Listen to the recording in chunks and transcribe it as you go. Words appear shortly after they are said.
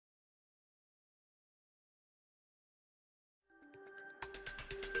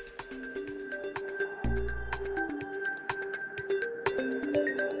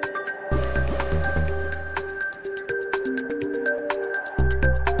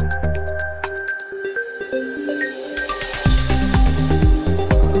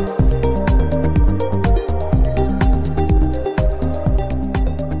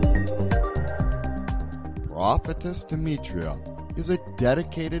Prophetess Demetria is a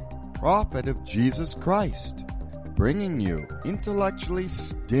dedicated prophet of Jesus Christ, bringing you intellectually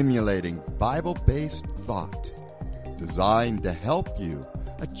stimulating Bible-based thought designed to help you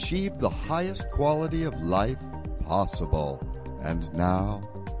achieve the highest quality of life possible. And now,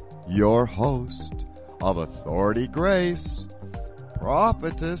 your host of Authority Grace,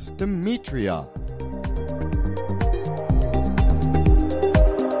 Prophetess Demetria.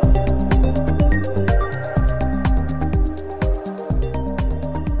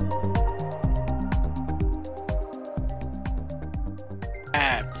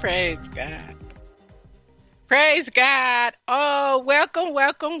 Praise God. Praise God. Oh, welcome,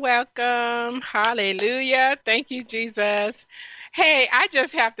 welcome, welcome. Hallelujah. Thank you, Jesus. Hey, I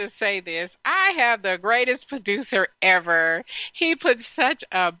just have to say this. I have the greatest producer ever. He puts such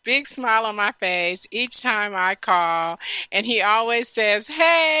a big smile on my face each time I call, and he always says,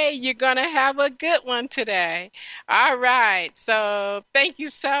 hey, you're going to have a good one today. All right. So thank you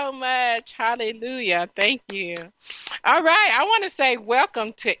so much. Hallelujah. Thank you. All right. I want to say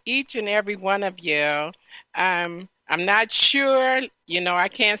welcome to each and every one of you. I'm not sure, I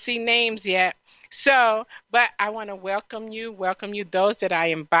can't see names yet. So, but I want to welcome you, those that I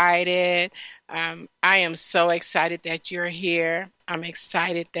invited. I am so excited that you're here. I'm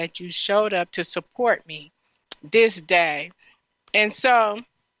excited that you showed up to support me this day. And so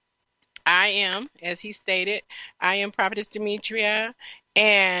I am, as he stated, I am Prophetess Demetria,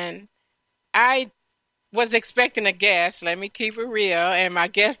 and I was expecting a guest. Let me keep it real, and my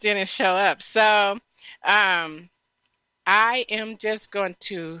guest didn't show up. So I am just going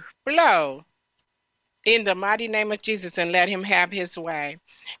to flow in the mighty name of Jesus and let him have his way.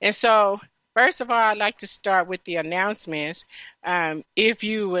 And so, first of all, I'd like to start with the announcements. If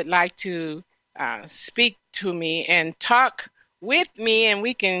you would like to speak to me and talk with me, and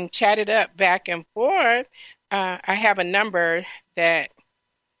we can chat it up back and forth, I have a number that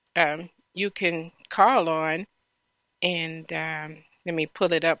you can call on, and let me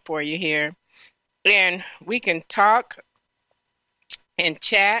pull it up for you here. And we can talk and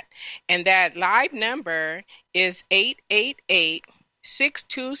chat, and that live number is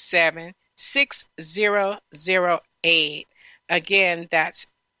 888-627-6008. Again, that's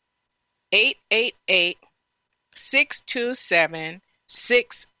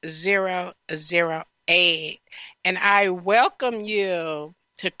 888-627-6008. And I welcome you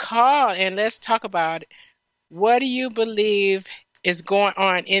to call, and let's talk about it. What do you believe is going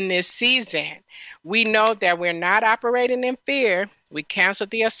on in this season? We know that we're not operating in fear. We canceled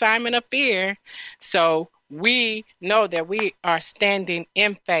the assignment of fear. So we know that we are standing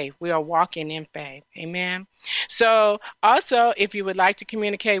in faith. We are walking in faith. Amen. So also, if you would like to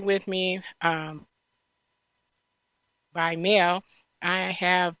communicate with me by mail, I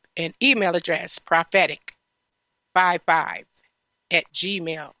have an email address,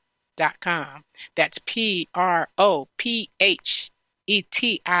 prophetic55@gmail.com. That's PROPHETIC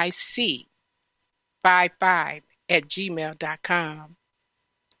 55@gmail.com.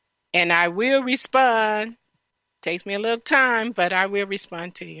 And I will respond. Takes me a little time, but I will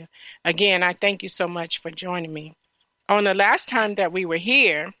respond to you. Again, I thank you so much for joining me. On the last time that we were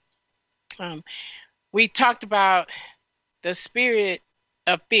here, we talked about the spirit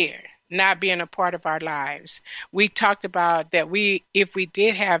of fear not being a part of our lives. We talked about that if we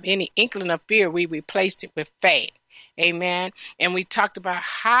did have any inkling of fear, we replaced it with faith. Amen. And we talked about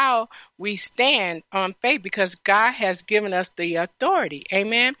how we stand on faith because God has given us the authority.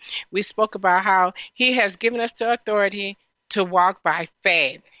 Amen. We spoke about how he has given us the authority to walk by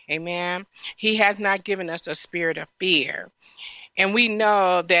faith. Amen. He has not given us a spirit of fear. And we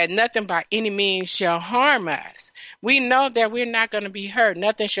know that nothing by any means shall harm us. We know that we're not going to be hurt.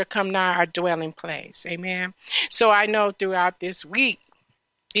 Nothing shall come nigh our dwelling place. Amen. So I know throughout this week,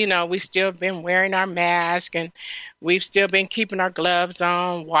 we still been wearing our mask, and we've still been keeping our gloves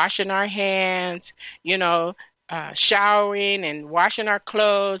on, washing our hands, showering and washing our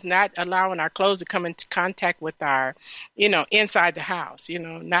clothes, not allowing our clothes to come into contact with our, inside the house,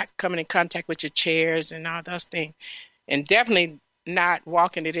 not coming in contact with your chairs and all those things. And definitely not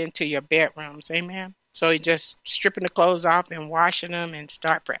walking it into your bedrooms. Amen. So you're just stripping the clothes off and washing them and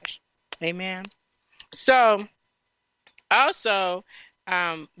start fresh. Amen. So also,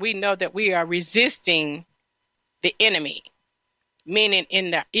 we know that we are resisting the enemy, meaning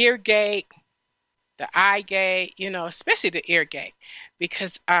in the ear gate, the eye gate, especially the ear gate,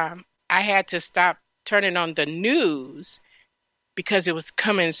 because I had to stop turning on the news because it was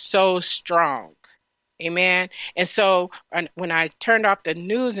coming so strong. Amen. And so when I turned off the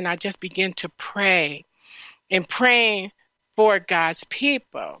news and I just began to pray and praying for God's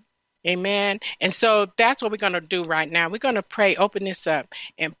people, Amen. And so that's what we're going to do right now. We're going to pray, open this up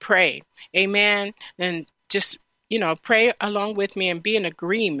and pray. Amen. And just, pray along with me and be in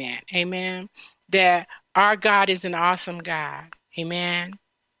agreement. Amen. That our God is an awesome God. Amen.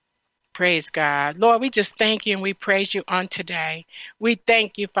 Praise God. Lord, we just thank you and we praise you on today. We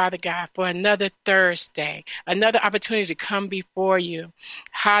thank you, Father God, for another Thursday, another opportunity to come before you.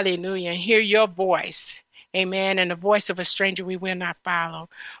 Hallelujah. And hear your voice. Amen. And the voice of a stranger we will not follow.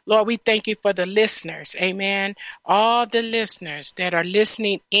 Lord, we thank you for the listeners. Amen. All the listeners that are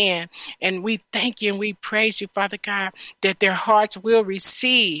listening in. And we thank you and we praise you, Father God, that their hearts will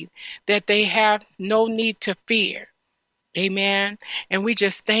receive, that they have no need to fear. Amen. And we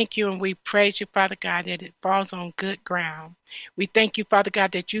just thank you and we praise you, Father God, that it falls on good ground. We thank you, Father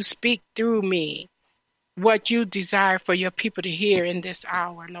God, that you speak through me what you desire for your people to hear in this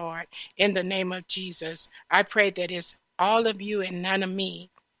hour, Lord. In the name of Jesus, I pray that it's all of you and none of me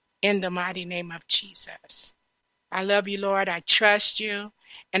in the mighty name of Jesus. I love you, Lord. I trust you.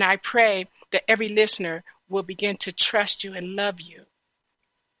 And I pray that every listener will begin to trust you and love you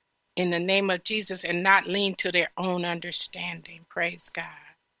in the name of Jesus and not lean to their own understanding. Praise God.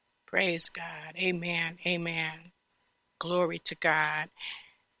 Praise God. Amen. Amen. Glory to God.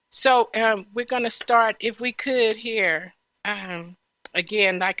 So we're going to start, if we could here.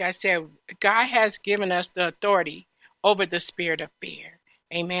 Again, like I said, God has given us the authority over the spirit of fear.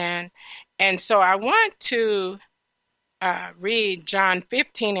 Amen. And so I want to read John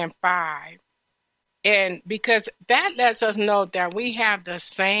 15:5. And because that lets us know that we have the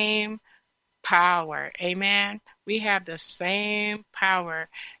same power. Amen. We have the same power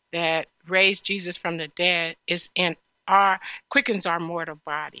that raised Jesus from the dead is in quickens our mortal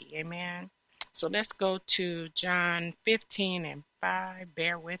body. Amen. So let's go to John 15:5.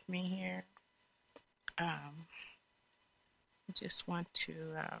 Bear with me here. I just want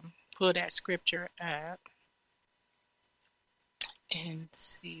to pull that scripture up and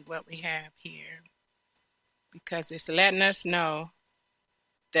see what we have here, because it's letting us know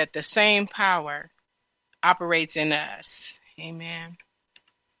that the same power operates in us. Amen.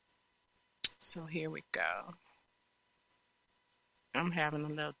 So here we go. I'm having a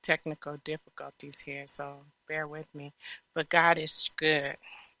little technical difficulties here, so bear with me. But God is good.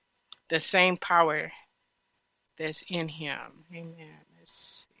 The same power that's in him. Amen.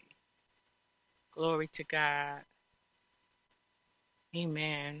 Let's see. Glory to God.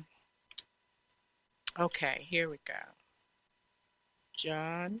 Amen. Okay, here we go.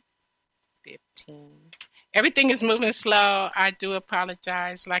 John 15. Everything is moving slow. I do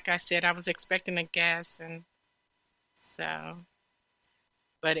apologize. Like I said, I was expecting a guest, and so,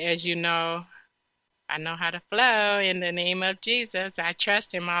 but as you know, I know how to flow in the name of Jesus. I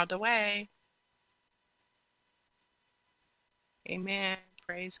trust him all the way. Amen.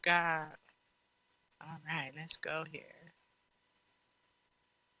 Praise God. All right, let's go here.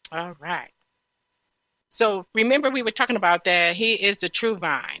 All right. So remember, we were talking about that he is the true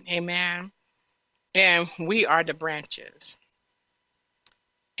vine. Amen. And we are the branches.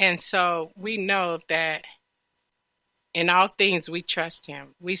 And so we know that in all things we trust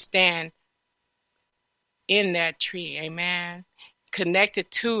him. We stand in that tree. Amen. Connected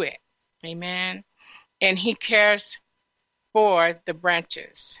to it. Amen. And he cares for the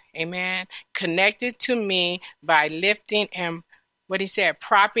branches. Amen. Connected to me by lifting and what he said,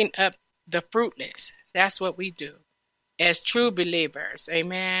 propping up the fruitless. That's what we do as true believers.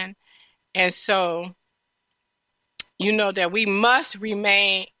 Amen. And so, you know that we must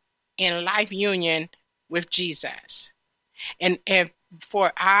remain in life union with Jesus. And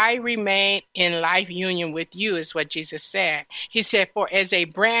for I remain in life union with you is what Jesus said. He said, for as a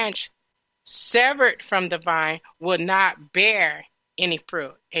branch severed from the vine will not bear any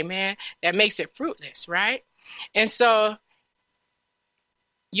fruit. Amen. That makes it fruitless, right? And so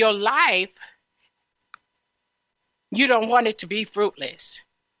your life, you don't want it to be fruitless.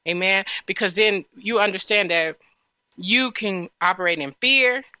 Amen. Because then you understand that you can operate in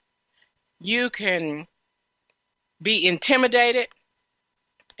fear. You can be intimidated.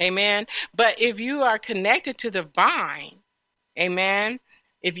 Amen. But if you are connected to the vine, amen,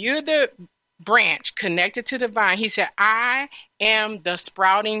 if you're the branch connected to the vine, he said, I am the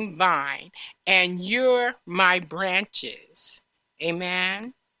sprouting vine and you're my branches.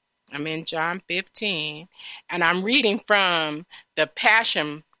 Amen. I'm in John 15 and I'm reading from the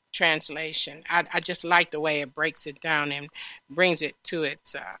Passion Translation. I just like the way it breaks it down and brings it to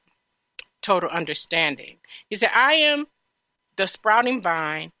its total understanding. He said, I am the sprouting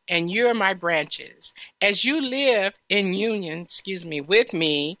vine and you're my branches. As you live in union, with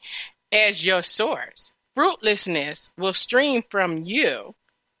me as your source, fruitlessness will stream from you.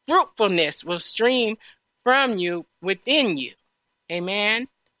 fruitfulness will stream from you within you. Amen.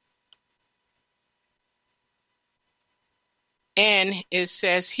 And it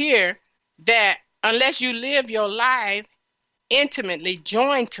says here that unless you live your life intimately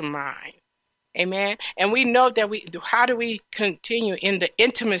joined to mine. Amen. And we know that how do we continue in the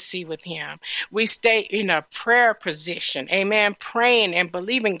intimacy with him? We stay in a prayer position. Amen. Praying and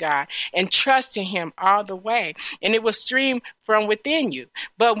believing God and trusting him all the way. And it will stream from within you.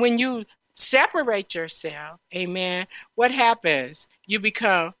 But when you separate yourself, amen, what happens? You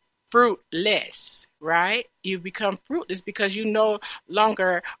become fruitless, right? You become fruitless because you no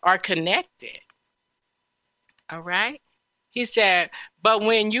longer are connected. All right. He said, but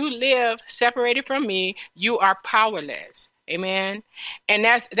when you live separated from me, you are powerless. Amen. And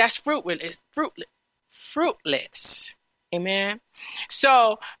that's fruitless. Amen.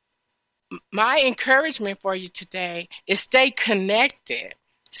 So my encouragement for you today is stay connected.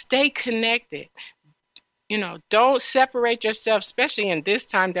 Stay connected. Don't separate yourself, especially in this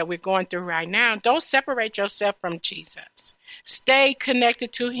time that we're going through right now. Don't separate yourself from Jesus. Stay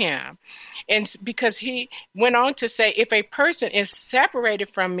connected to him. And because he went on to say, if a person is separated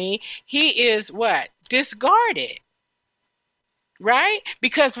from me, he is what? Discarded. Right?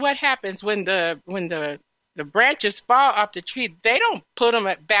 Because what happens when the branches fall off the tree, they don't put them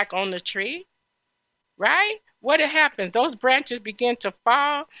back on the tree. Right? What happens? Those branches begin to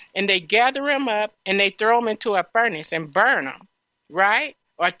fall, and they gather them up, and they throw them into a furnace and burn them, right?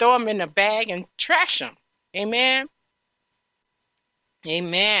 Or throw them in a bag and trash them. Amen?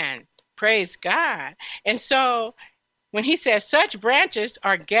 Amen. Praise God. And so when he says such branches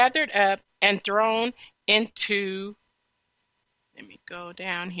are gathered up and thrown into, let me go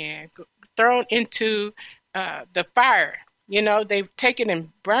down here, thrown into the fire. They take it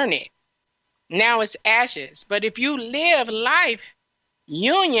and burn it. Now it's ashes. But if you live life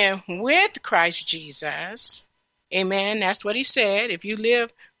union with Christ Jesus, amen, that's what he said. If you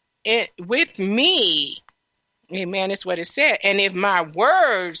live with me, amen, that's what it said. And if my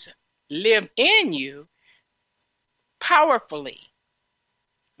words live in you powerfully,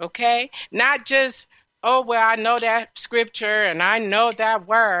 okay, not just, oh, well, I know that scripture and I know that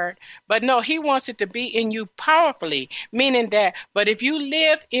word, but no, he wants it to be in you powerfully, meaning that, but if you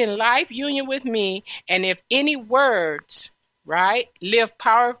live in life union with me, and if any words, right, live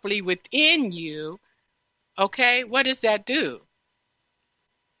powerfully within you, okay, what does that do?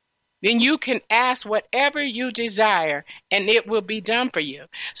 Then you can ask whatever you desire, and it will be done for you.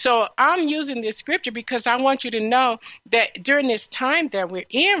 So I'm using this scripture because I want you to know that during this time that we're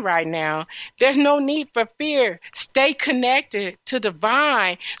in right now, there's no need for fear. Stay connected to the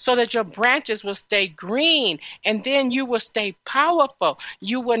vine so that your branches will stay green, and then you will stay powerful.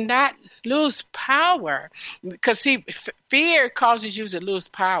 You will not lose power, because see, fear causes you to lose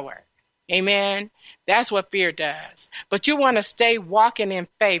power. Amen. That's what fear does. But you want to stay walking in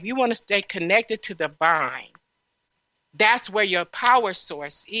faith. You want to stay connected to the vine. That's where your power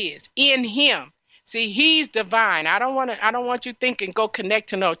source is, in him. See, he's the vine. I don't want you thinking go connect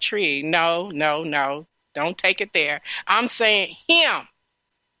to no tree. No. Don't take it there. I'm saying him.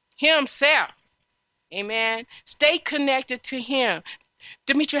 Himself. Amen. Stay connected to him.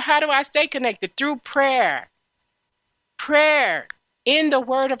 Demetria, how do I stay connected? Through prayer. Prayer in the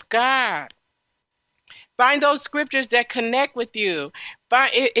word of God. Find those scriptures that connect with you.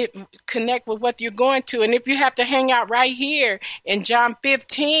 Connect with what you're going to. And if you have to hang out right here in John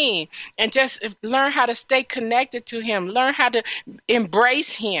 15 and just learn how to stay connected to him, learn how to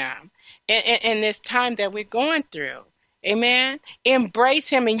embrace him in this time that we're going through. Amen. Embrace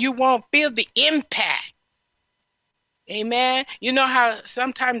him and you won't feel the impact. Amen. You know how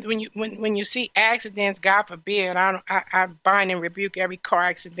sometimes when you see accidents, God forbid, I bind and rebuke every car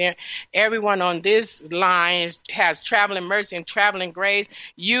accident. Everyone on this line has traveling mercy and traveling grace,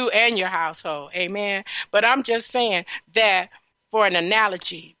 you and your household. Amen. But I'm just saying that for an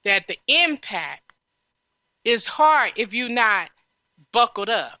analogy, that the impact is hard if you're not buckled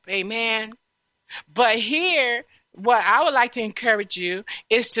up. Amen. But here, what I would like to encourage you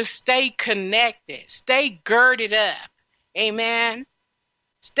is to stay connected, stay girded up. Amen.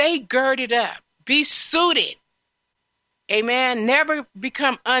 Stay girded up. Be suited. Amen. Never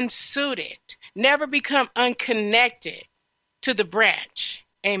become unsuited. Never become unconnected to the branch.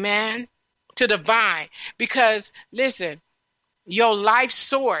 Amen. To the vine. Because, listen, your life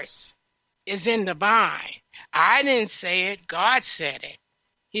source is in the vine. I didn't say it. God said it.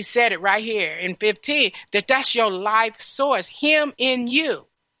 He said it right here in 15, that's your life source. Him in you.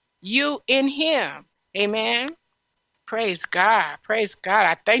 You in him. Amen. Praise God. Praise God.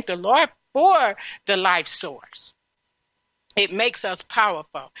 I thank the Lord for the life source. It makes us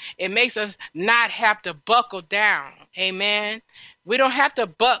powerful. It makes us not have to buckle down. Amen. We don't have to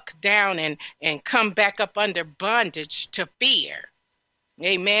buck down and come back up under bondage to fear.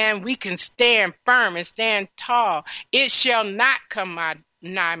 Amen. We can stand firm and stand tall. It shall not come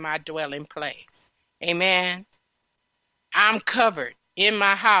nigh my dwelling place. Amen. I'm covered in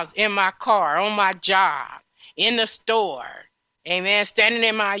my house, in my car, on my job, in the store. Amen. Standing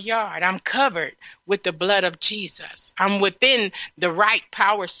in my yard, I'm covered with the blood of Jesus. I'm within the right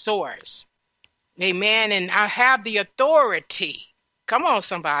power source. Amen. And I have the authority. Come on,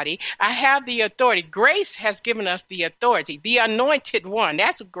 somebody. I have the authority. Grace has given us the authority. The anointed one.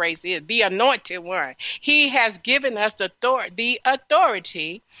 That's what grace is. The anointed one. He has given us the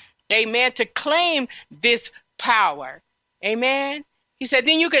authority. Amen. To claim this power. Amen. He said,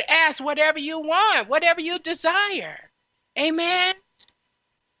 then you can ask whatever you want, whatever you desire. Amen.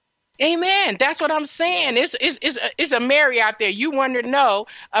 Amen. That's what I'm saying. It's a Mary out there. You want to know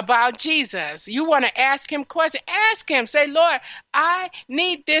about Jesus. You want to ask him questions. Ask him. Say, Lord, I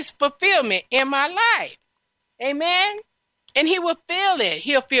need this fulfillment in my life. Amen. And he will fill it.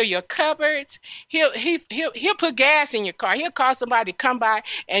 He'll fill your cupboards. He'll put gas in your car. He'll call somebody to come by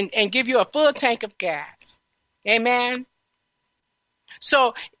and give you a full tank of gas. Amen.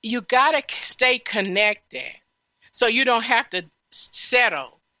 So you got to stay connected. So you don't have to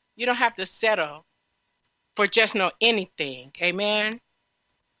settle. You don't have to settle for just no anything. Amen.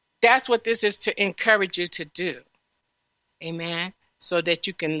 That's what this is to encourage you to do. Amen. So that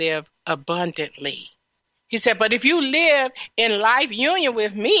you can live abundantly. He said, but if you live in life union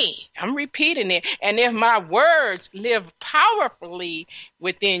with me, I'm repeating it, and if my words live powerfully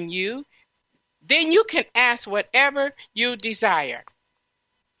within you, then you can ask whatever you desire,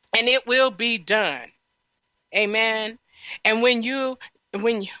 and it will be done. Amen. And when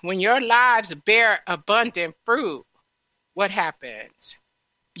your lives bear abundant fruit, what happens?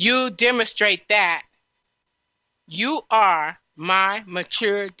 You demonstrate that you are my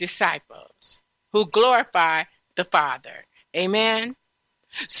mature disciples who glorify the Father. Amen.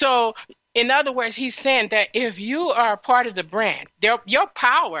 So, in other words, he's saying that if you are a part of the branch, your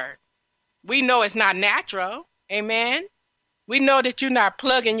power, we know it's not natural. Amen. We know that you're not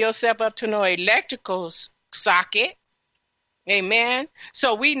plugging yourself up to no electrical socket. Amen.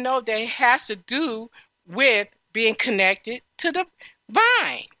 So we know that it has to do with being connected to the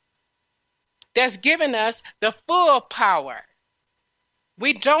vine that's given us the full power.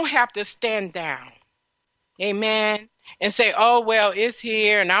 We don't have to stand down. Amen. And say, oh, well, it's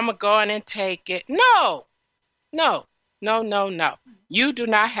here and I'm going to go in and take it. No. You do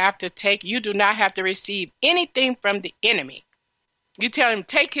not have to receive anything from the enemy. You tell him,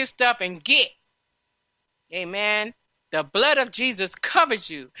 take his stuff and get. Amen. The blood of Jesus covers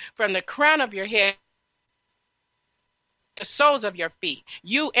you from the crown of your head, the soles of your feet.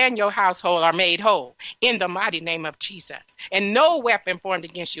 You and your household are made whole in the mighty name of Jesus. And no weapon formed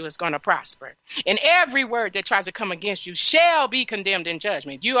against you is going to prosper. And every word that tries to come against you shall be condemned in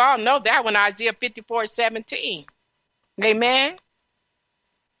judgment. You all know that one, Isaiah 54:17. Amen.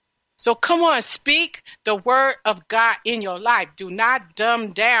 So come on, speak the word of God in your life. Do not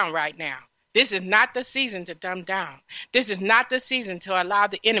dumb down right now. This is not the season to dumb down. This is not the season to allow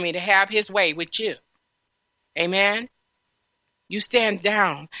the enemy to have his way with you. Amen. You stand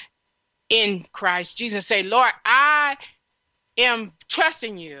down in Christ Jesus. Say, Lord, I am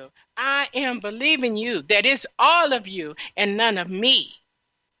trusting you. I am believing you that it's all of you and none of me.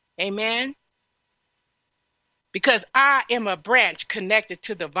 Amen. Because I am a branch connected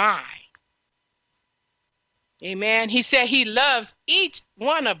to the vine. Amen. He said he loves each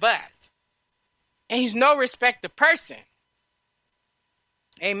one of us. And he's no respecter of person.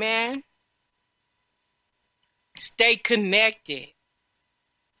 Amen. Stay connected.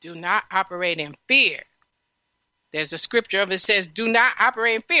 Do not operate in fear. There's a scripture of it says, do not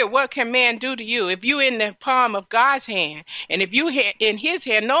operate in fear. What can man do to you? If you in the palm of God's hand, and if you in his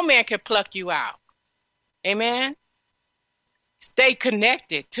hand, no man can pluck you out. Amen. Stay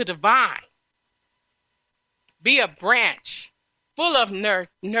connected to the vine. Be a branch full of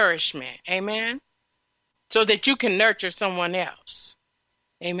nourishment. Amen. So that you can nurture someone else.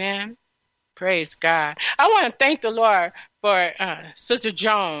 Amen. Praise God. I want to thank the Lord for Sister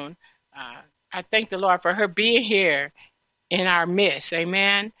Joan. I thank the Lord for her being here in our midst.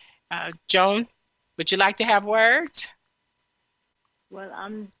 Amen. Joan, would you like to have words? Well,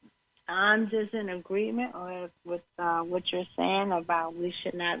 I'm just in agreement with what you're saying about we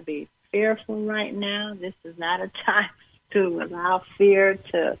should not be fearful right now. This is not a time to allow fear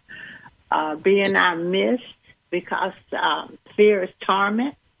to be in our midst, because fear is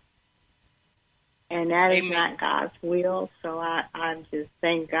torment. And that is Amen. not God's will. So I just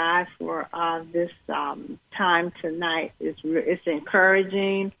thank God for this time tonight. It's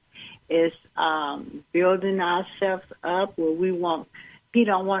encouraging. It's building ourselves up where He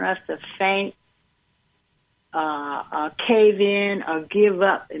don't want us to faint, cave in, or give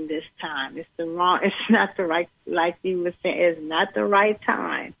up in this time. It's not the right, like you were saying, it's not the right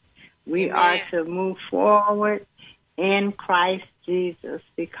time. We Amen. are to move forward in Christ Jesus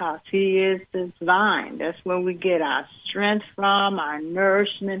because He is the vine. That's where we get our strength from, our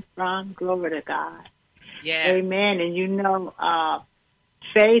nourishment from. Glory to God. Yes. Amen. And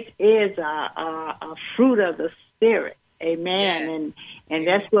faith is a fruit of the Spirit. Amen. Yes. And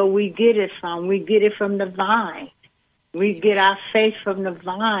that's where we get it from. We get it from the vine. We get our faith from the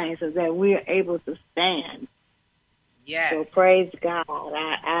vine so that we are able to stand. Yes. So praise God.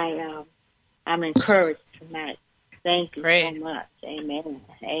 I'm encouraged tonight. Thank you so much. Amen.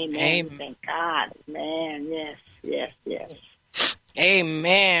 Amen. Thank God. Amen. Yes.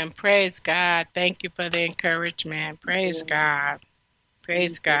 Amen. Praise God. Thank you for the encouragement. Praise God.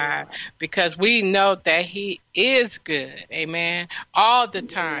 Praise God. Because we know that He is good. Amen. All the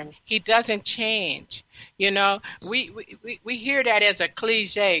time. He doesn't change. You know, we hear that as a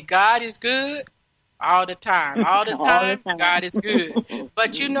cliche. God is good all the time. All the time, God is good.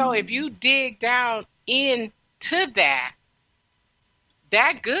 But you know, if you dig down into that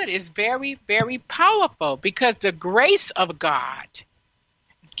good is very, very powerful because the grace of God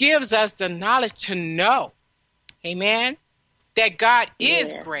gives us the knowledge to know, amen, that God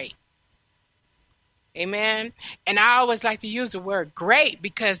is great. Amen. And I always like to use the word great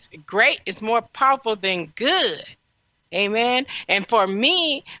because great is more powerful than good. Amen. And for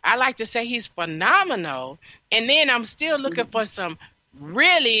me, I like to say He's phenomenal. And then I'm still looking for some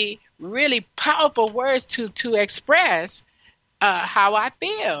really, really powerful words to express how I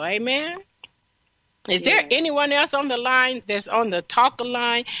feel. Amen. Is there anyone else on the line that's on the talker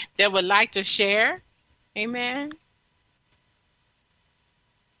line that would like to share? Amen.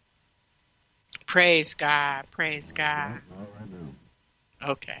 Praise God. Praise God.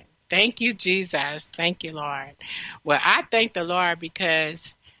 Okay. Thank you, Jesus. Thank you, Lord. Well, I thank the Lord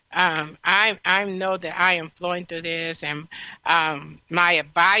because I know that I am flowing through this, and my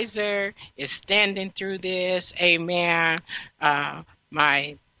advisor is standing through this. Amen.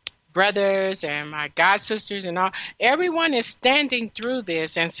 My brothers and my god sisters and all, everyone is standing through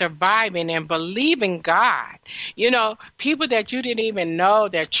this and surviving and believing God. You know, people that you didn't even know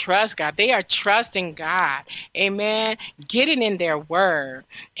that trust God, they are trusting God. Amen. Getting in their word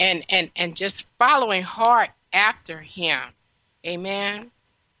and just following hard after Him. Amen.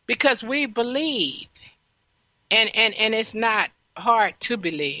 Because we believe, and it's not hard to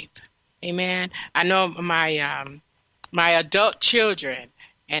believe. Amen. I know my adult children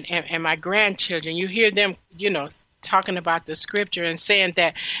and my grandchildren, you hear them, you know, talking about the scripture and saying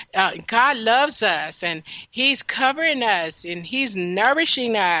that God loves us and He's covering us and He's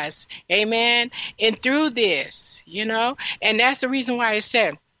nourishing us. Amen. And through this, you know, and that's the reason why it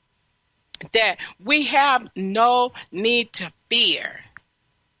said that we have no need to fear.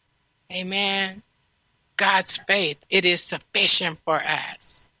 Amen. God's faith, it is sufficient for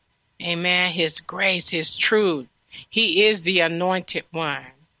us. Amen. His grace, His truth. He is the anointed one.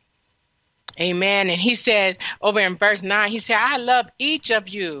 Amen. And He said over in verse 9, He said, I love each of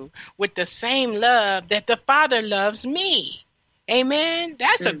you with the same love that the Father loves me. Amen.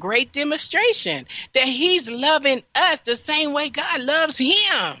 That's a great demonstration that He's loving us the same way God loves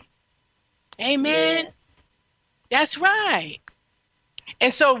Him. Amen. Yeah. That's right.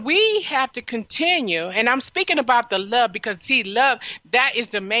 And so we have to continue, and I'm speaking about the love because, see, love, that is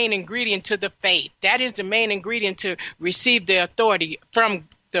the main ingredient to the faith. That is the main ingredient to receive the authority from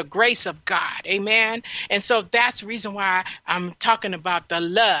the grace of God. Amen. And so that's the reason why I'm talking about the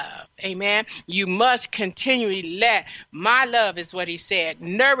love. Amen. You must continually let my love, is what He said,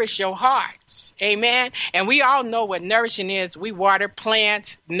 nourish your hearts. Amen. And we all know what nourishing is. We water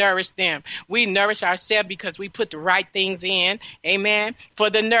plants, nourish them. We nourish ourselves because we put the right things in. Amen. For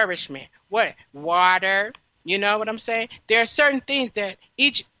the nourishment. What? Water. You know what I'm saying? There are certain things that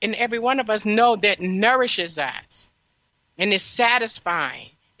each and every one of us know that nourishes us and is satisfying.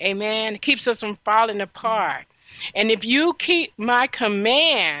 Amen. It keeps us from falling apart. And if you keep my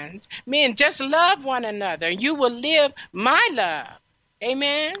commands, men, just love one another, you will live my love.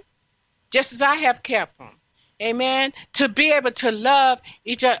 Amen. Just as I have kept them. Amen. To be able to love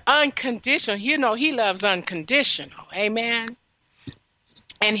each other unconditional. You know, He loves unconditional. Amen.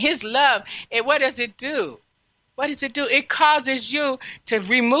 And His love, what does it do? What does it do? It causes you to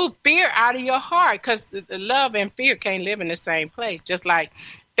remove fear out of your heart because love and fear can't live in the same place. Just like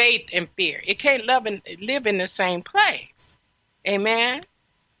faith and fear. It can't live in the same place. Amen.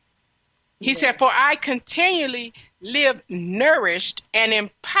 He said, for I continually live nourished and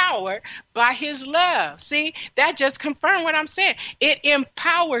empowered by his love. See, that just confirmed what I'm saying. It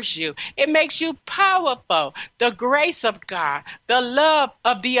empowers you. It makes you powerful. The grace of God, the love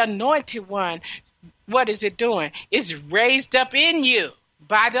of the anointed one, what is it doing? It's raised up in you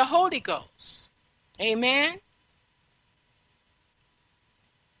by the Holy Ghost. Amen.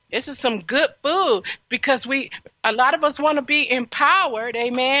 This is some good food because a lot of us want to be empowered,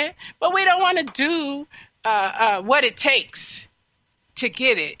 amen, but we don't want to do what it takes to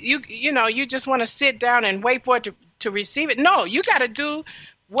get it. You just want to sit down and wait for it to receive it. No, you got to do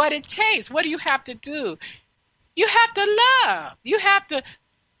what it takes. What do you have to do? You have to love. You have to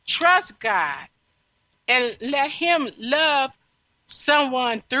trust God and let him love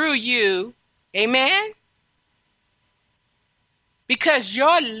someone through you, amen. Because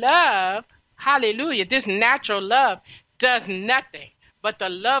your love, hallelujah, this natural love does nothing, but the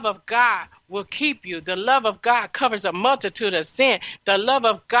love of God will keep you. The love of God covers a multitude of sin. The love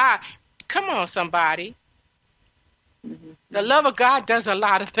of God, come on, somebody. The love of God does a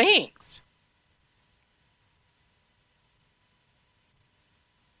lot of things.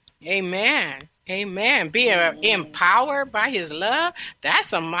 Amen. Amen. Being empowered by his love,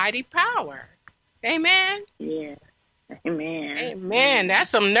 that's a mighty power. Amen. Yeah. Amen. Amen. That's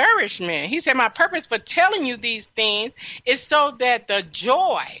some nourishment. He said, my purpose for telling you these things is so that the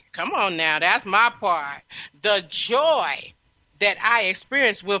joy, come on now, that's my part. The joy that I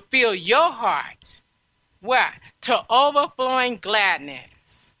experience will fill your heart. What? To overflowing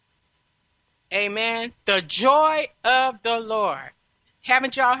gladness. Amen. The joy of the Lord.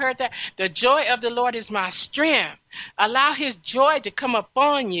 Haven't y'all heard that? The joy of the Lord is my strength. Allow his joy to come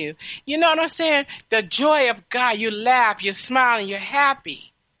upon you. You know what I'm saying? The joy of God. You laugh, you smile, and you're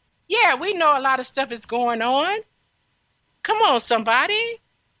happy. Yeah, we know a lot of stuff is going on. Come on, somebody.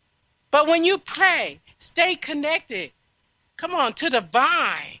 But when you pray, stay connected. Come on, to the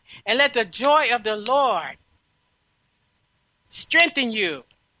vine. And let the joy of the Lord strengthen you.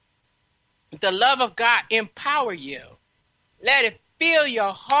 The love of God empower you. Let it fill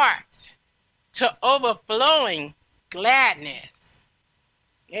your heart to overflowing gladness.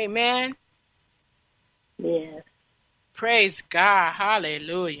 Amen. Yes. Praise God.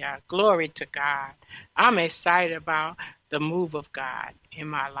 Hallelujah. Glory to God. I'm excited about the move of God in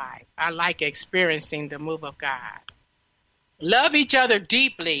my life. I like experiencing the move of God. Love each other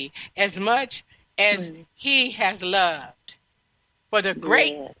deeply as much as he has loved. For the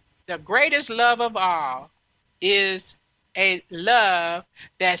greatest love of all is a love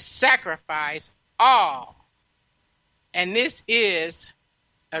that sacrifices all. And this is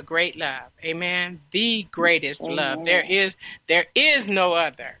a great love. Amen. The greatest love. There is no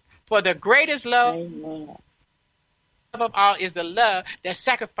other. For the greatest love of all is the love that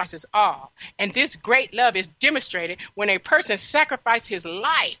sacrifices all. And this great love is demonstrated when a person sacrifices his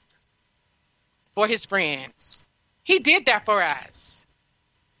life for his friends. He did that for us.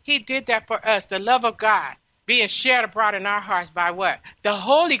 He did that for us. The love of God being shared abroad in our hearts by what? The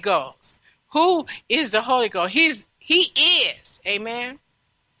Holy Ghost. Who is the Holy Ghost? He is. Amen.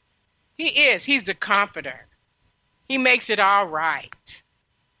 He is. He's the comforter. He makes it all right.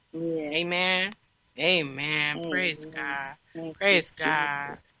 Yeah. Amen. Amen. Praise God. Praise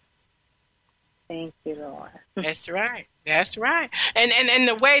God. Thank you, Lord. That's right. That's right. And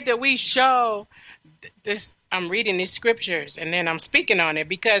the way that we show this, I'm reading these scriptures and then I'm speaking on it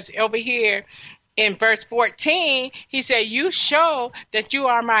because over here in verse 14, he said, you show that you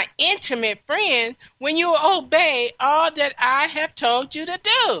are my intimate friend when you obey all that I have told you to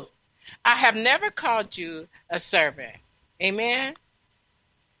do. I have never called you a servant. Amen.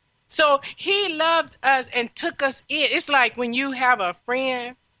 So he loved us and took us in. It's like when you have a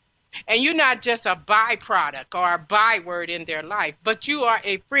friend and you're not just a byproduct or a byword in their life, but you are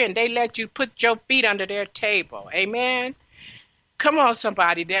a friend. They let you put your feet under their table. Amen. Come on,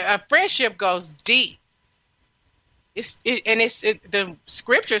 somebody. A friendship goes deep. The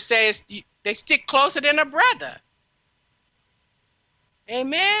scripture says they stick closer than a brother.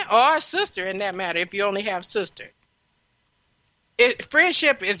 Amen. Or a sister in that matter, if you only have sister.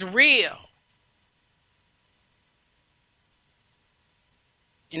 Friendship is real.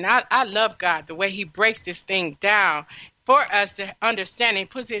 And I love God, the way he breaks this thing down for us to understand. He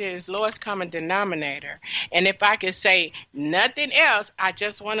puts it in his lowest common denominator. And if I could say nothing else, I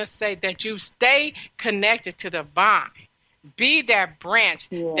just want to say that you stay connected to the vine. Be that branch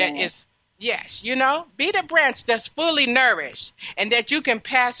that is, be the branch that's fully nourished and that you can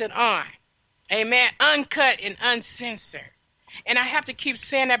pass it on. Amen. Uncut and uncensored. And I have to keep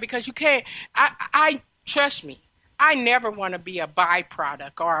saying that because you can't, I trust me, I never want to be a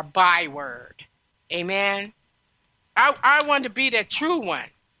byproduct or a byword. Amen. I want to be that true one.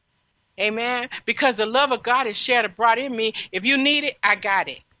 Amen. Because the love of God is shared abroad in me. If you need it, I got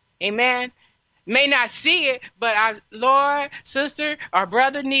it. Amen. May not see it, but Lord, sister, or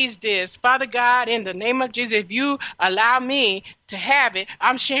brother needs this. Father God, in the name of Jesus, if you allow me to have it,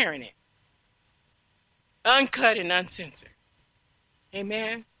 I'm sharing it. Uncut and uncensored.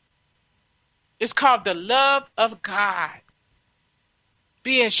 Amen. It's called the love of God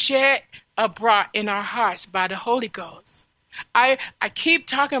being shed abroad in our hearts by the Holy Ghost. I keep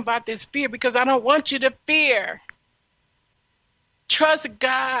talking about this fear because I don't want you to fear. Trust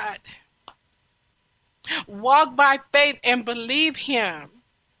God. Walk by faith and believe him.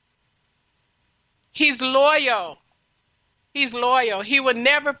 He's loyal. He's loyal. He will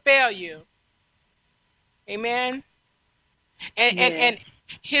never fail you. Amen. And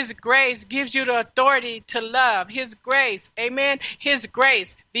his grace gives you the authority to love. His grace. Amen. His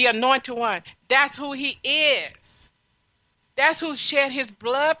grace, the anointed one. That's who he is. That's who shed his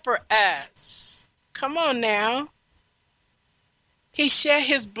blood for us. Come on now. He shed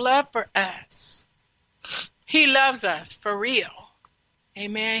his blood for us. He loves us for real.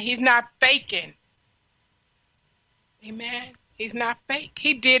 Amen. He's not faking. Amen. He's not fake.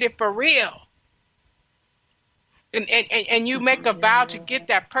 He did it for real. And you make a vow to get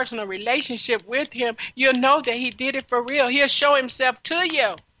that personal relationship with him, you'll know that he did it for real. He'll show himself to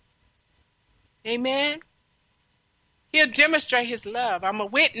you. Amen. He'll demonstrate his love. I'm a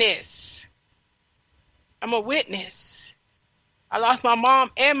witness. I'm a witness. I lost my mom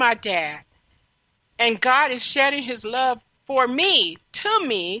and my dad. And God is shedding his love for me, to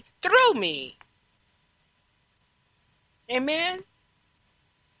me, through me. Amen.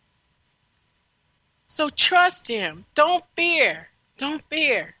 So trust him. Don't fear. Don't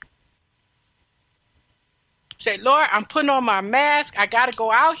fear. Say, Lord, I'm putting on my mask. I got to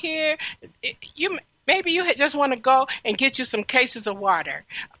go out here. Maybe you just want to go and get you some cases of water.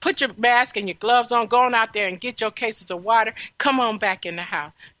 Put your mask and your gloves on. Go on out there and get your cases of water. Come on back in the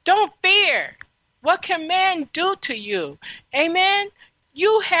house. Don't fear. What can man do to you? Amen.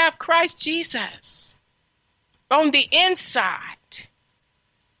 You have Christ Jesus on the inside.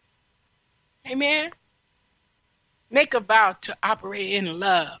 Amen. Make a vow to operate in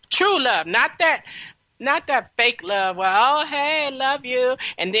love. True love. Not that fake love. Well, oh, hey, love you.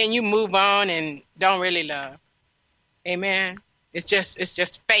 And then you move on and don't really love. Amen. It's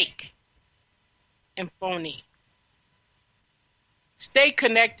just fake and phony. Stay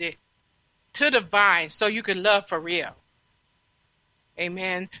connected to the vine so you can love for real.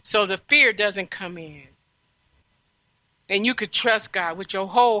 Amen. So the fear doesn't come in. And you could trust God with your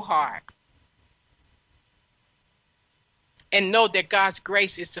whole heart. And know that God's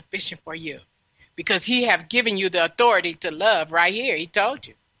grace is sufficient for you. Because he have given you the authority to love right here. He told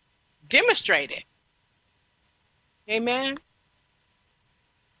you. Demonstrate it. Amen.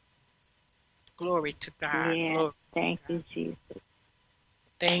 Glory to God. Yes. Glory Thank you, Jesus.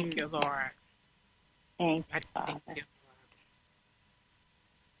 Thank you, Lord. Thank you, Father. Thank you,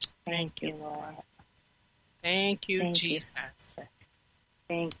 Lord. Thank you, Lord. Thank you, Thank Jesus. You.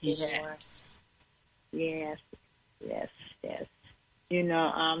 Thank you, Yes. Lord. Yes, yes, yes. You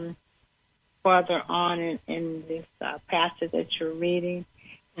know, further on in this passage that you're reading,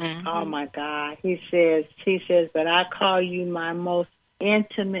 oh my God, he says, but I call you my most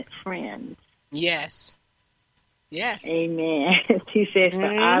intimate friends. Yes. Yes. Amen. He says, for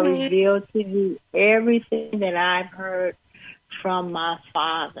I reveal to you everything that I've heard from my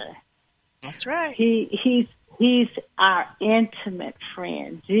Father. That's right. He's our intimate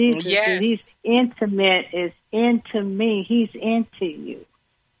friend. Jesus, yes. He's intimate is into me. He's into you.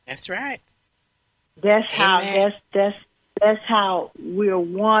 That's right. That's Amen. how that's how we're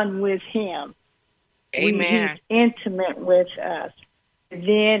one with him. Amen. He's intimate with us.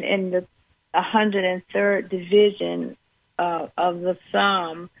 Then in the 103rd division of the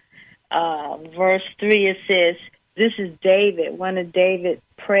Psalm, verse 3, it says, this is David, one of David's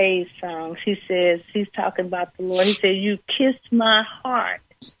praise songs. He says, he's talking about the Lord. He says, you kissed my heart.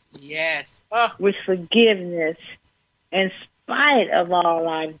 Yes. With forgiveness in spite of all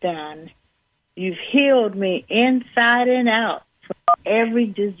I've done. You've healed me inside and out from every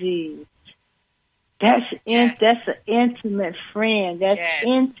disease. That's an intimate friend. That's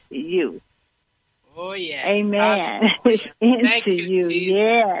into you. Oh, yes. Amen. It's into you.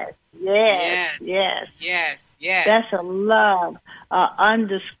 Yes. Yes. Yes. Yes. Yes. That's a love,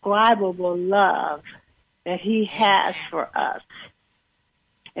 undescribable love that he has for us.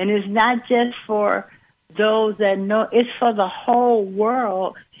 And it's not just for those that know. It's for the whole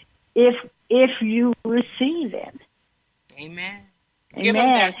world if you receive it. Amen. Amen. Give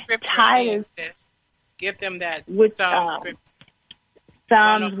them that scripture Titus, again, sis. Give them that with Psalm scripture.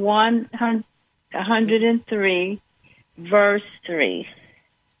 Psalms 103, verse 3.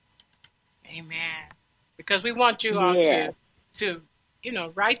 Amen. Because we want you all to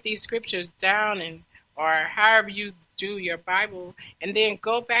write these scriptures down or however you do your Bible, and then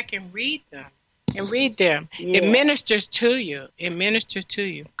go back and read them. Yes. It ministers to you.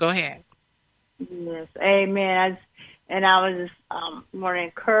 Go ahead. Yes. Amen. I was just want to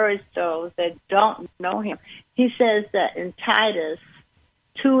encourage those that don't know him. He says that in Titus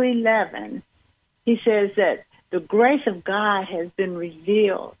 2:11, he says that the grace of God has been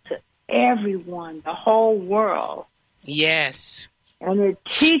revealed to everyone, the whole world. Yes. And it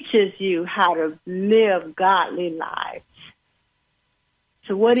teaches you how to live godly lives.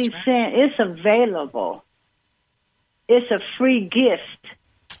 So what he's saying, it's available. It's a free gift.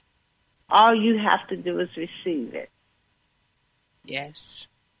 All you have to do is receive it. Yes.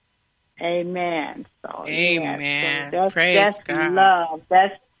 Amen. So, amen. So Praise that's God. love.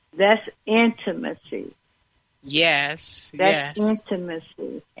 That's intimacy. Yes. That's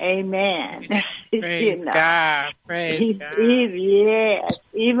intimacy. Amen. Praise God. Praise God.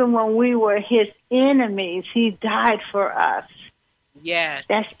 Yes. Even when we were his enemies, he died for us. Yes.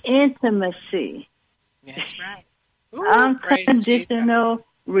 That's intimacy. That's right. Ooh, unconditional,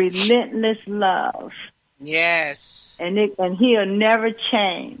 relentless love. Yes. And he'll never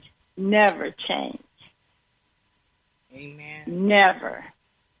change. Never change. Amen. Never.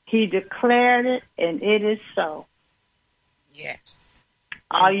 He declared it, and it is so. Yes.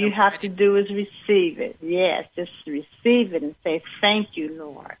 All you have to do is receive it. Yes, just receive it and say, thank you,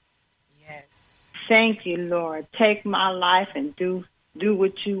 Lord. Yes. Thank you, Lord. Take my life and do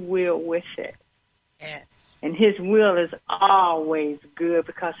what you will with it. Yes. And his will is always good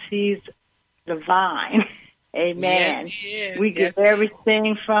because he's divine. Amen. Yes, he is. We get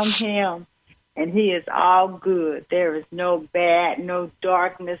everything from him, and he is all good. There is no bad, no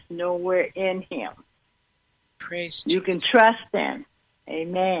darkness, nowhere in him. Praise You Jesus. can trust him.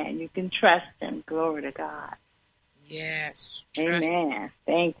 Amen. You can trust him. Glory to God. Yes. Amen.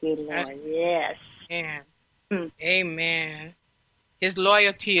 Thank you, Lord. Yes. Amen. Amen. His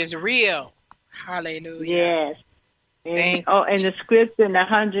loyalty is real. Hallelujah. Yes. And the scripture in the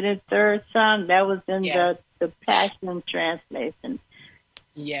 103rd Psalm, that was in the Passion Translation.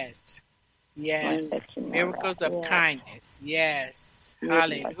 Yes. Yes. Miracles of kindness. Yes.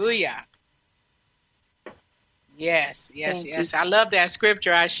 Hallelujah. Yes. I love that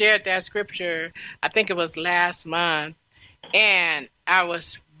scripture. I shared that scripture, I think it was last month. And I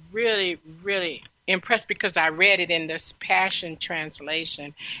was really, really impressed because I read it in this Passion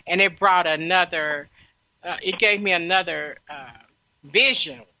Translation. And it brought it gave me another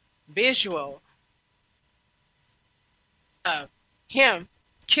visual of him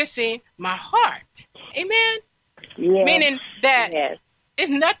kissing my heart. Amen. Yes. Meaning that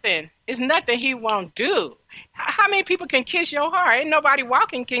it's nothing he won't do. How many people can kiss your heart? Ain't nobody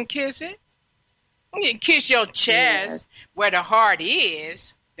walking can kiss it. You can kiss your chest where the heart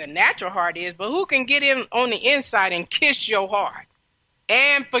is, the natural heart is, but who can get in on the inside and kiss your heart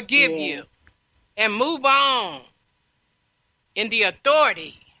and forgive you and move on in the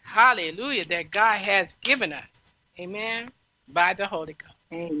authority, hallelujah, that God has given us. Amen. By the Holy Ghost.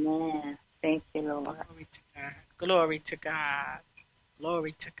 Amen. Thank you, Lord. Glory to God. Glory to God.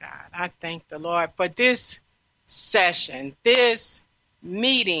 Glory to God. I thank the Lord for this session, this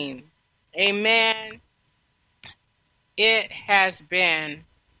meeting. Amen. It has been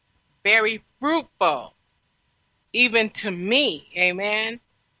very fruitful, even to me. Amen.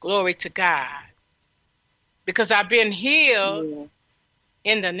 Glory to God. Because I've been healed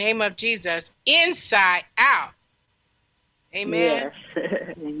in the name of Jesus, inside out. Amen.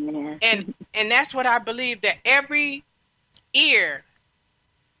 Yes. Amen. And that's what I believe, that every ear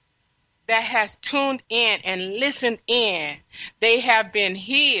that has tuned in and listened in, they have been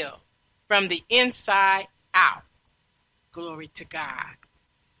healed from the inside out. Glory to God.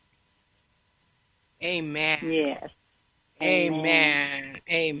 Amen. Yes. Amen.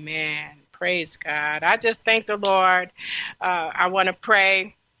 Amen. Praise God. I just thank the Lord. I want to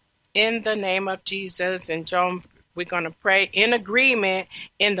pray in the name of Jesus. And Joan, we're going to pray in agreement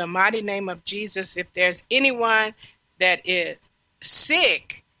in the mighty name of Jesus. If there's anyone that is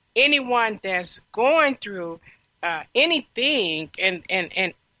sick, anyone that's going through anything and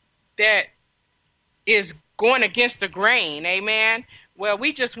that is going against the grain, amen. Well,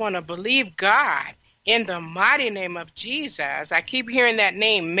 we just want to believe God in the mighty name of Jesus. I keep hearing that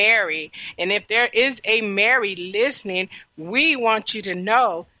name, Mary. And if there is a Mary listening, we want you to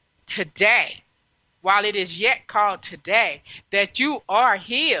know today, while it is yet called today, that you are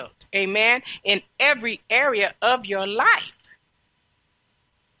healed, amen, in every area of your life.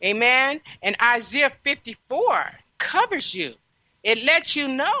 Amen. And Isaiah 54 covers you. It lets you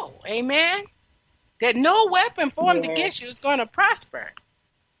know, amen, that no weapon formed against you is going to prosper.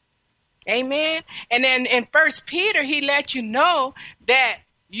 Amen. And then in 1 Peter, he let you know that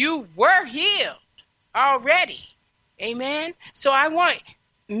you were healed already. Amen. So I want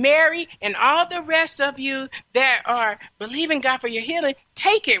Mary and all the rest of you that are believing God for your healing,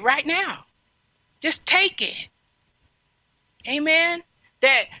 take it right now. Just take it. Amen.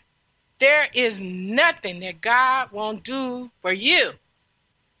 That there is nothing that God won't do for you.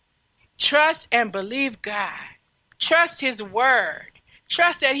 Trust and believe God. Trust his word.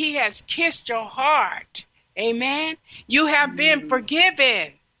 Trust that he has kissed your heart. Amen. You have been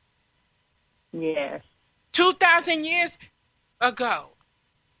forgiven. Yes. 2,000 years ago.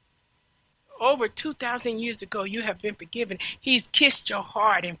 Over 2,000 years ago, you have been forgiven. He's kissed your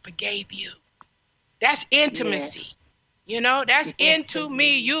heart and forgave you. That's intimacy. Yes. You know, that's into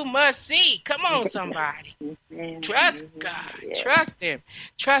me you must see. Come on, somebody. Trust God. Trust him.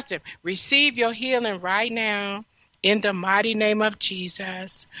 Trust him. Receive your healing right now in the mighty name of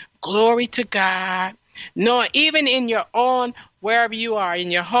Jesus. Glory to God. No, even in your own, wherever you are, in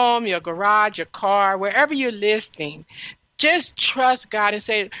your home, your garage, your car, wherever you're listening, just trust God and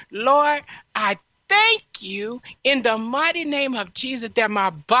say, Lord, I thank you in the mighty name of Jesus that my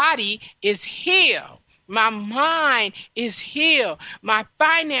body is healed. My mind is healed. My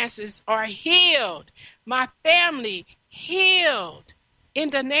finances are healed. My family healed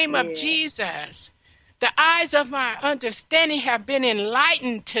in the name of Jesus. The eyes of my understanding have been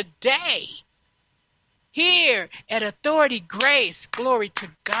enlightened today. Here at Authority Grace, glory to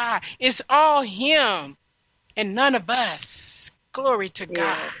God. It's all him and none of us. Glory to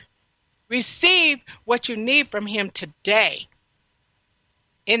God. Receive what you need from him today.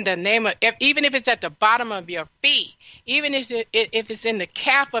 In the name of, even if it's at the bottom of your feet, even if it's in the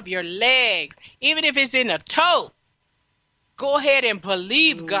calf of your legs, even if it's in a toe, go ahead and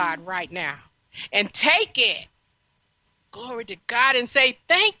believe God right now and take it. Glory to God and say,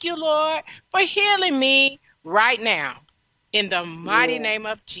 thank you, Lord, for healing me right now in the mighty name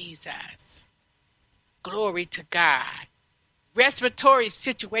of Jesus. Glory to God. Respiratory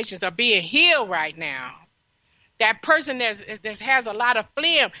situations are being healed right now. That person that has a lot of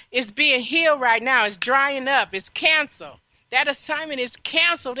phlegm is being healed right now. It's drying up. It's canceled. That assignment is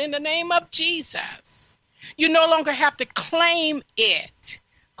canceled in the name of Jesus. You no longer have to claim it.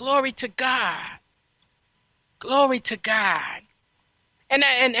 Glory to God. Glory to God. And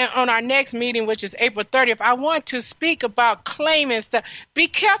on our next meeting, which is April 30th, I want to speak about claiming stuff. Be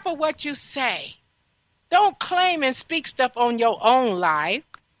careful what you say. Don't claim and speak stuff on your own life.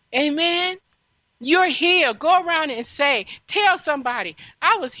 Amen. You're healed. Go around and say, tell somebody,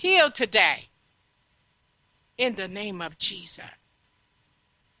 I was healed today. In the name of Jesus.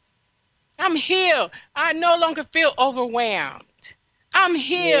 I'm healed. I no longer feel overwhelmed. I'm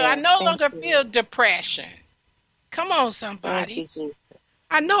healed. I no longer feel depression. Come on, somebody.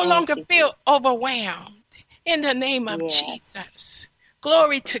 I no longer feel overwhelmed. In the name of Jesus.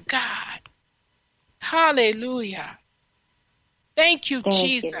 Glory to God. Hallelujah. Thank you,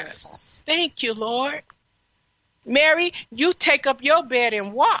 Jesus. Thank you, Lord. Mary, you take up your bed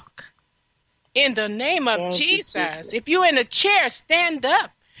and walk. In the name of Jesus. If you're in a chair, stand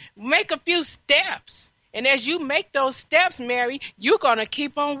up. Make a few steps. And as you make those steps, Mary, you're going to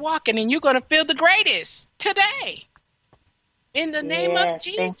keep on walking and you're going to feel the greatest today. In the name of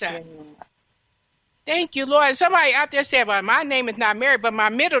Jesus. Thank you, Lord. Somebody out there said, well, my name is not Mary, but my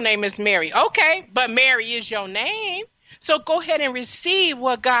middle name is Mary. Okay, but Mary is your name. So go ahead and receive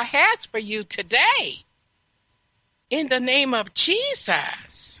what God has for you today. In the name of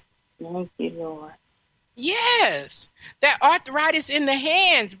Jesus. Thank you, Lord. Yes. That arthritis in the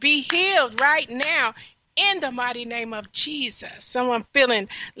hands, be healed right now in the mighty name of Jesus. Someone feeling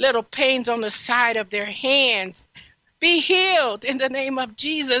little pains on the side of their hands, be healed in the name of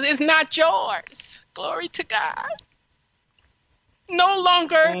Jesus. It's not yours. Glory to God. No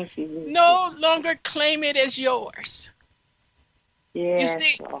longer claim it as yours. Yes, you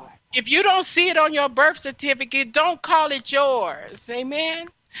see, Lord. If you don't see it on your birth certificate, don't call it yours. Amen.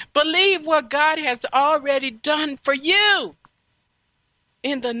 Believe what God has already done for you.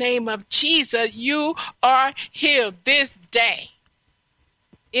 In the name of Jesus, you are healed this day.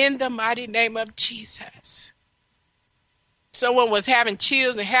 In the mighty name of Jesus. someone was having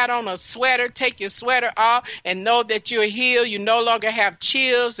chills and had on a sweater, take your sweater off and know that you're healed. You no longer have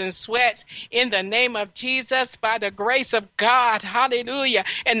chills and sweats in the name of Jesus by the grace of God. Hallelujah.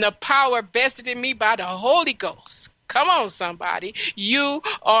 And the power vested in me by the Holy Ghost. Come on, somebody. You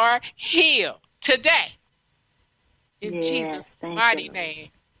are healed today. In Jesus' mighty name.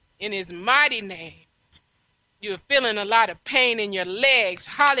 In his mighty name. You're feeling a lot of pain in your legs.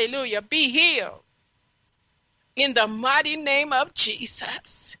 Hallelujah. Be healed. In the mighty name of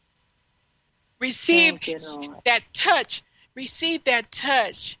Jesus. Receive that touch. Receive that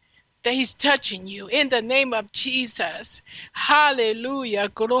touch that he's touching you. In the name of Jesus. Hallelujah.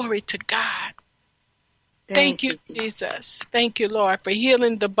 Glory to God. Thank you, Jesus. Thank you, Lord, for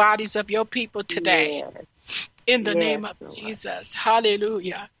healing the bodies of your people today. In the name of Jesus.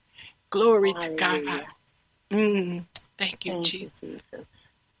 Hallelujah. Glory to God. Thank you, Jesus.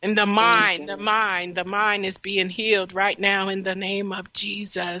 And the mind is being healed right now in the name of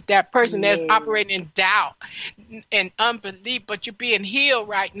Jesus. That person that's operating in doubt and unbelief, but you're being healed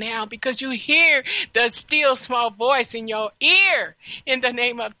right now because you hear the still small voice in your ear in the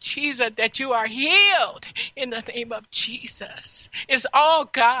name of Jesus that you are healed in the name of Jesus. It's all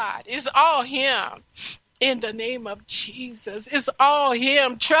God. It's all him in the name of Jesus. It's all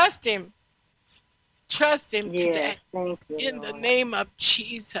him. Trust him. Trust him today in the name of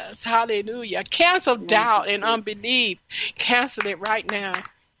Jesus. Hallelujah. Cancel doubt and unbelief. Cancel it right now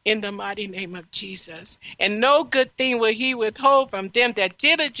in the mighty name of Jesus. And no good thing will he withhold from them that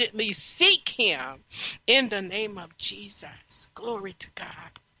diligently seek him in the name of Jesus. Glory to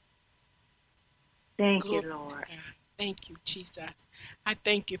God. Thank you, Lord. Thank you, Jesus. I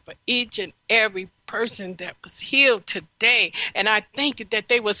thank you for each and every person that was healed today. And I thank you that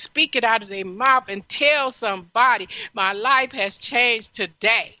they will speak it out of their mouth and tell somebody, my life has changed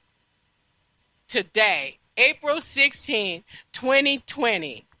today. Today, April 16,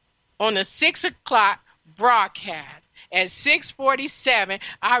 2020, on the 6 o'clock broadcast at 6:47,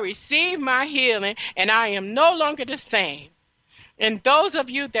 I received my healing and I am no longer the same. And those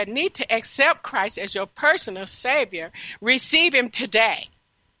of you that need to accept Christ as your personal Savior, receive him today.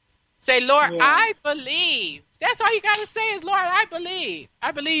 Say, Lord, I believe. That's all you got to say is, Lord, I believe.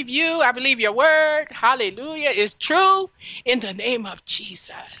 I believe you. I believe your word. Hallelujah. Is true in the name of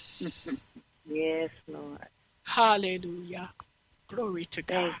Jesus. Yes, Lord. Hallelujah. Glory to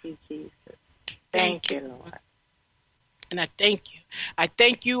God. Thank you, Jesus. Thank you, Lord. And I thank you. I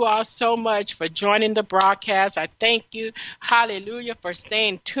thank you all so much for joining the broadcast. I thank you, hallelujah, for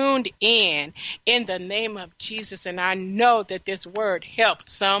staying tuned in the name of Jesus. And I know that this word helped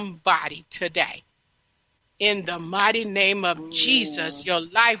somebody today. In the mighty name of Jesus, your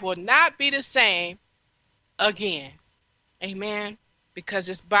life will not be the same again. Amen. Because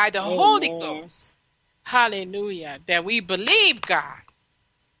it's by the Holy Ghost, hallelujah, that we believe God.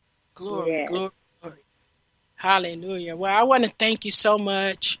 Glory, glory. Hallelujah. Well, I want to thank you so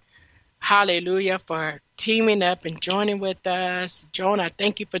much, hallelujah, for teaming up and joining with us. Joan, I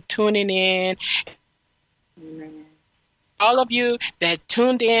thank you for tuning in. Amen. All of you that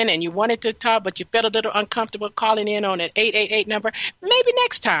tuned in and you wanted to talk, but you felt a little uncomfortable calling in on that 888 number, maybe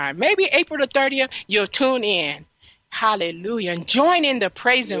next time, maybe April the 30th, you'll tune in. Hallelujah. And join in the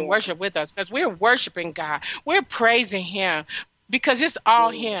praise and worship with us because we're worshiping God. We're praising him because it's all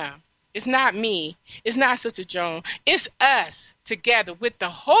him. It's not me. It's not Sister Joan. It's us together with the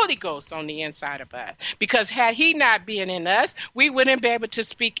Holy Ghost on the inside of us. Because had he not been in us, we wouldn't be able to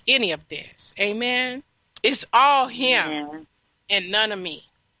speak any of this. Amen. It's all him and none of me.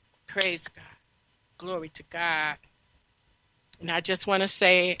 Praise God. Glory to God. And I just want to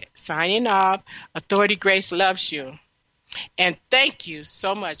say, signing off, Authority Grace loves you. And thank you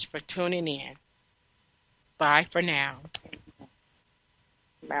so much for tuning in. Bye for now.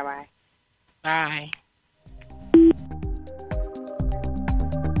 Bye-bye. Bye.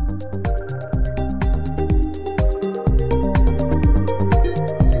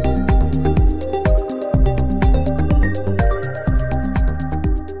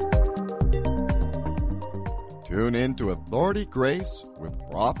 Tune in to Authority Grace with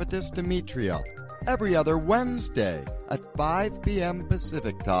Prophetess Demetria every other Wednesday at 5 p.m.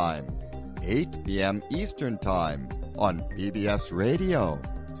 Pacific Time, 8 p.m. Eastern Time on PBS Radio,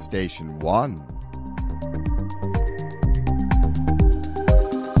 Station 1.